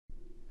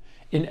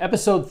In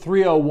episode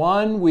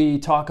 301, we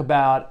talk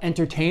about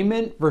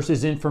entertainment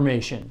versus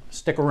information.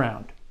 Stick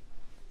around.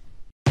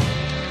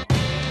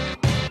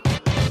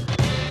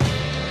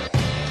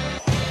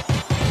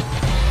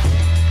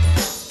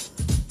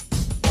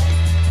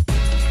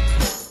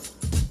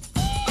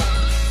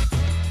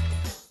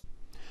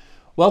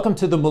 Welcome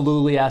to the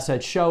Mullooly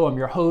Asset Show. I'm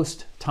your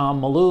host, Tom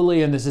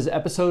Mullooly, and this is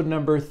episode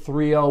number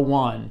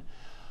 301.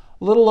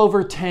 A little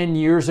over 10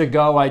 years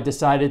ago, I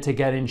decided to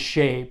get in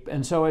shape,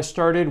 and so I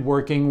started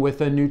working with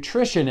a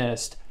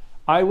nutritionist.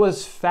 I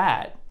was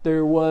fat.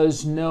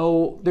 There's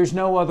no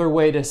other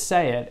way to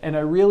say it, and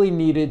I really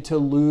needed to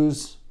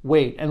lose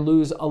weight and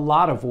lose a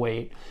lot of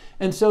weight.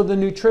 And so the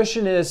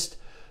nutritionist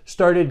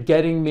started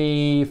getting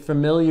me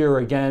familiar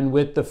again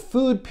with the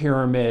food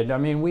pyramid. I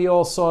mean, we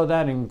all saw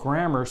that in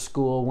grammar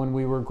school when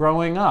we were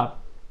growing up.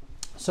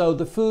 So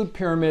the food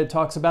pyramid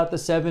talks about the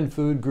 7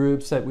 food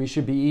groups that we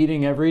should be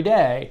eating every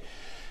day.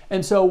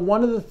 And so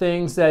one of the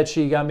things that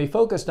she got me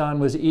focused on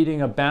was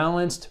eating a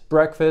balanced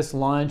breakfast,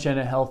 lunch, and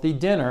a healthy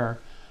dinner.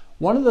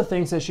 One of the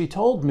things that she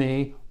told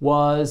me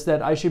was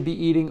that I should be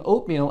eating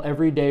oatmeal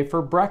every day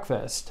for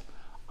breakfast.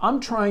 I'm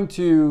trying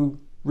to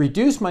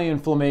reduce my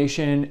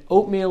inflammation.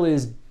 Oatmeal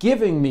is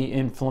giving me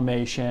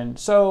inflammation.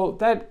 So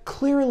that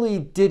clearly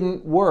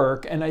didn't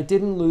work, and I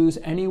didn't lose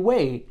any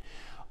weight.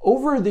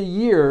 Over the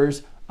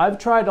years, I've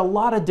tried a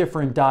lot of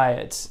different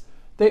diets.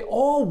 They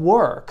all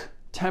work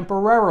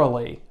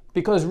temporarily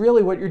because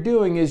really what you're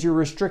doing is you're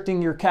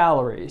restricting your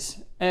calories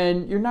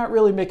and you're not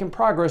really making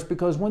progress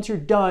because once you're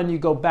done, you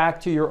go back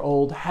to your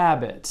old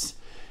habits.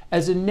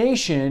 As a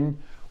nation,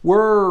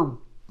 we're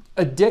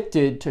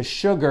addicted to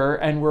sugar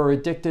and we're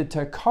addicted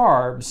to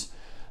carbs.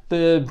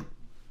 The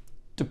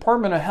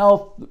Department of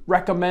Health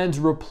recommends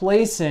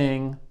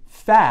replacing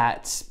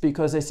fats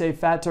because they say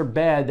fats are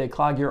bad, they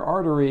clog your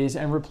arteries,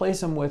 and replace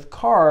them with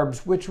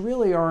carbs, which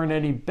really aren't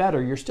any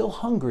better. You're still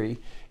hungry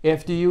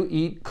after you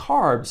eat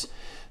carbs.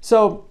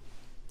 So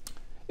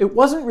it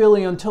wasn't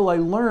really until I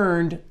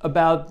learned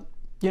about,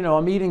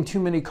 I'm eating too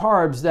many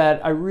carbs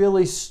that I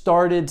really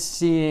started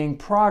seeing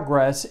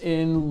progress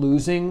in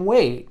losing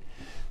weight.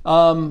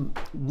 One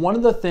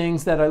of the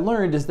things that I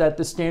learned is that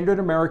the standard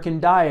American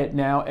diet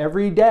now,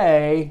 every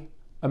day,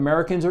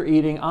 Americans are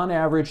eating on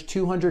average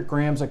 200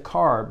 grams of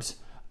carbs.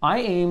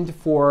 I aimed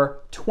for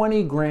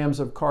 20 grams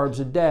of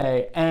carbs a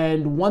day,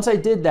 and once I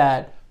did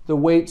that, the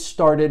weight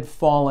started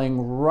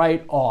falling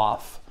right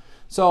off.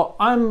 So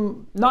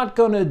I'm not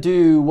going to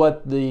do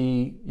what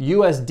the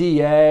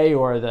USDA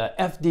or the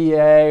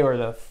FDA or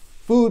the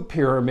food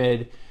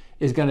pyramid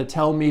is going to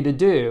tell me to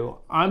do.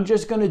 I'm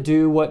just going to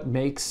do what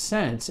makes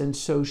sense, and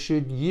so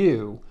should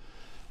you.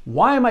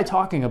 Why am I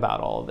talking about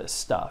all of this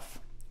stuff?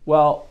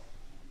 Well,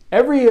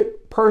 every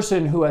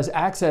person who has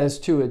access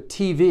to a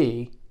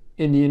TV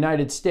in the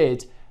United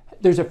States,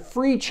 there's a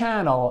free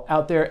channel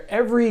out there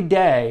every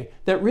day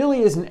that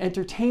really is an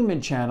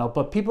entertainment channel,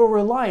 but people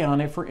rely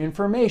on it for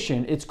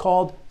information. It's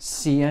called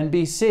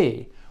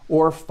CNBC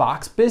or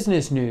Fox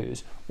Business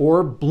News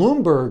or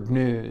Bloomberg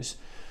News.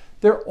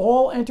 They're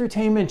all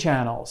entertainment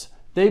channels.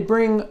 They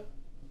bring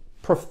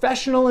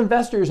professional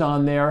investors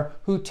on there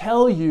who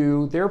tell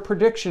you their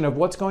prediction of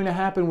what's going to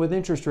happen with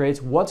interest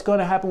rates, what's going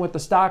to happen with the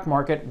stock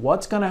market,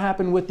 what's going to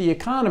happen with the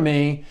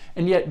economy,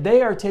 and yet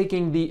they are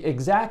taking the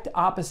exact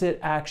opposite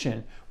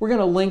action. We're going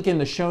to link in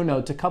the show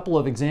notes a couple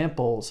of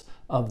examples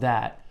of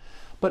that.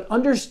 But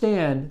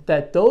understand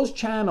that those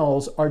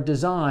channels are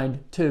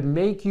designed to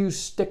make you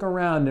stick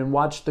around and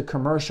watch the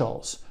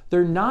commercials.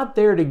 They're not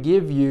there to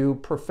give you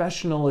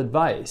professional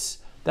advice.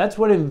 That's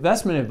what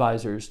investment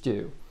advisors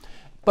do.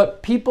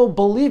 But people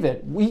believe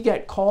it. We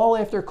get call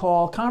after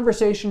call,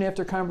 conversation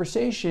after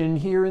conversation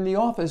here in the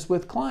office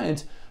with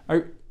clients.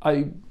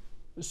 I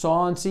saw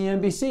on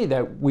CNBC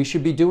that we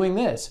should be doing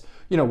this.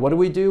 What do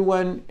we do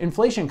when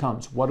inflation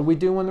comes? What do we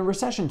do when the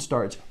recession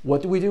starts?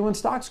 What do we do when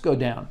stocks go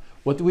down?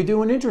 What do we do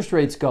when interest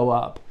rates go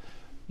up?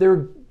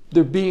 They're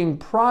being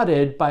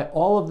prodded by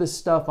all of this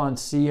stuff on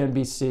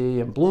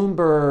CNBC and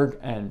Bloomberg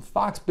and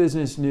Fox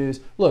Business News.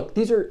 Look,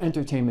 these are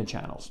entertainment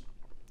channels.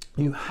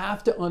 You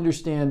have to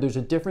understand there's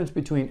a difference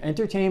between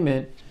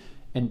entertainment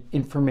and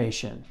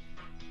information.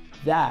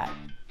 That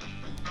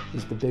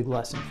is the big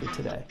lesson for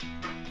today.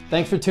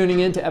 Thanks for tuning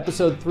in to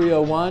episode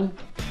 301.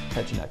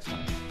 Catch you next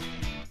time.